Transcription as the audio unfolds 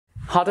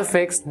How to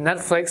fix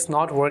Netflix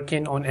not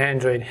working on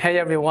Android. Hey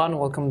everyone,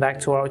 welcome back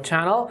to our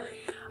channel.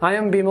 I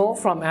am Bimal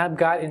from App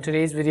Guide. In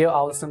today's video,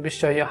 I will simply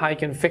show you how you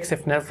can fix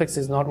if Netflix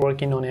is not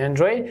working on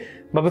Android.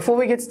 But before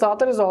we get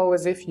started, as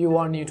always, if you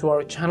are new to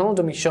our channel,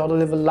 do make sure to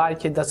leave a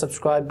like, hit that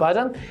subscribe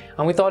button.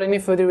 And without any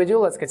further ado,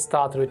 let's get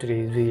started with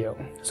today's video.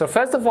 So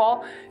first of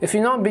all, if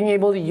you're not being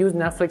able to use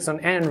Netflix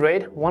on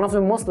Android, one of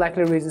the most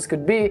likely reasons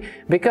could be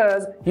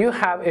because you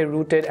have a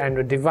rooted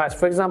Android device.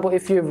 For example,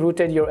 if you've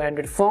rooted your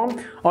Android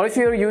phone, or if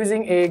you're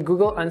using a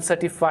Google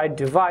uncertified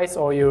device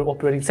or your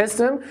operating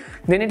system,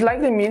 then it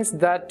likely means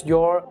that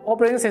your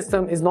operating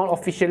system is not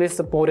officially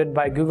supported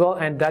by Google,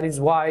 and that is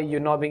why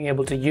you're not being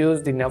able to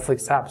use the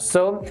Netflix app.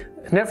 So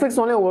Netflix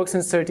only works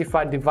in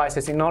certified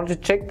devices. In order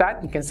to check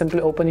that, you can simply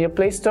open your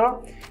Play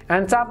Store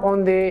and tap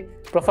on the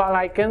profile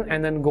icon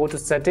and then go to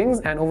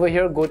settings, and over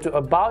here go to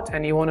about,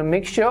 and you want to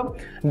make sure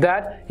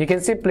that you can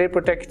see Play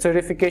Protect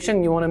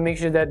certification. You want to make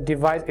sure that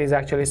device is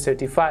actually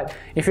certified.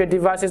 If your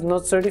device is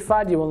not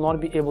certified, you will not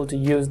be able to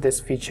use this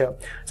feature.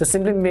 So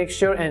simply make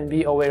sure and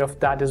be aware of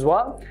that as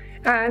well.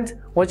 And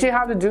what you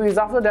have to do is,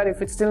 after that,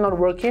 if it's still not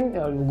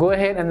working, go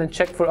ahead and then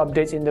check for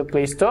updates in the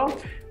Play Store.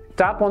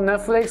 Tap on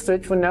Netflix,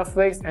 search for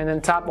Netflix, and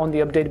then tap on the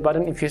update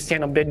button if you see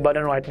an update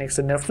button right next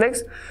to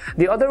Netflix.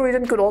 The other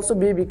reason could also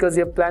be because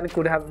your plan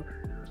could have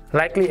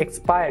likely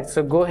expired.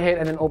 So go ahead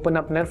and then open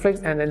up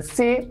Netflix and then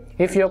see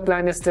if your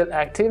plan is still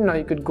active. Now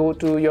you could go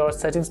to your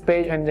settings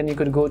page and then you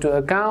could go to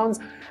accounts,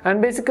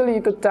 and basically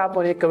you could tap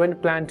on your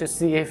current plan to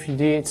see if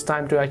it's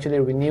time to actually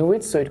renew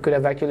it. So it could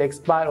have actually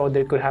expired, or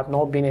there could have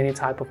not been any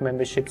type of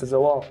memberships as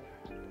well.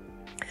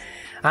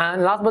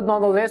 And last but not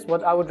the least,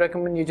 what I would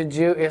recommend you to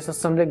do is to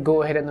simply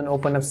go ahead and then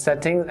open up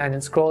settings and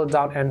then scroll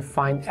down and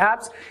find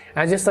apps.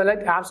 As you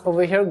select apps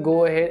over here,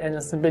 go ahead and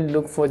then simply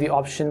look for the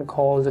option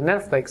called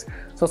Netflix.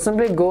 So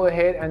simply go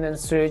ahead and then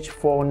search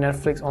for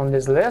Netflix on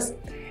this list.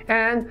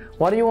 And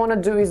what you want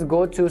to do is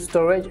go to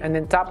storage and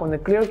then tap on the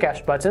clear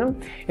cache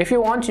button. If you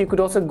want, you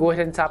could also go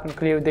ahead and tap on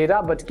clear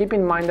data, but keep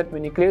in mind that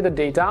when you clear the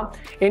data,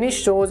 any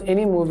shows,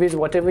 any movies,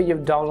 whatever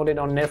you've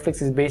downloaded on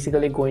Netflix is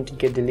basically going to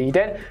get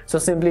deleted. So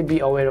simply be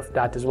aware of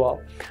that as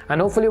well.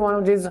 And hopefully one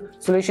of these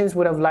solutions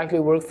would have likely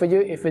worked for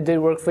you. If it did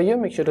work for you,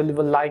 make sure to leave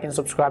a like and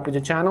subscribe to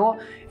the channel.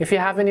 If you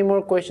have any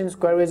more questions,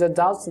 queries, or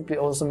doubts, simply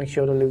also make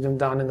sure to leave them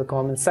down in the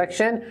comment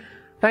section.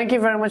 Thank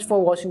you very much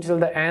for watching till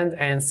the end,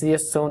 and see you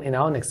soon in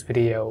our next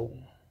video.